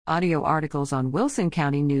Audio articles on Wilson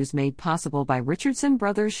County News made possible by Richardson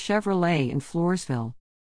Brothers Chevrolet in Floresville.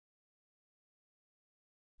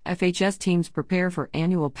 FHS teams prepare for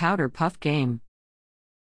annual Powder Puff game.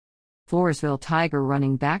 Floresville Tiger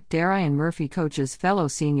running back Darian Murphy coaches fellow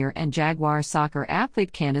senior and Jaguar soccer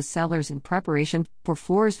athlete Candace Sellers in preparation for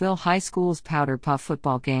Floresville High School's Powder Puff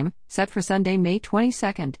football game, set for Sunday, May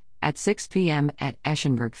 22, at 6 p.m. at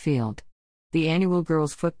Eschenberg Field. The annual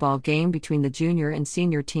girls' football game between the junior and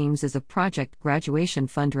senior teams is a project graduation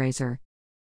fundraiser.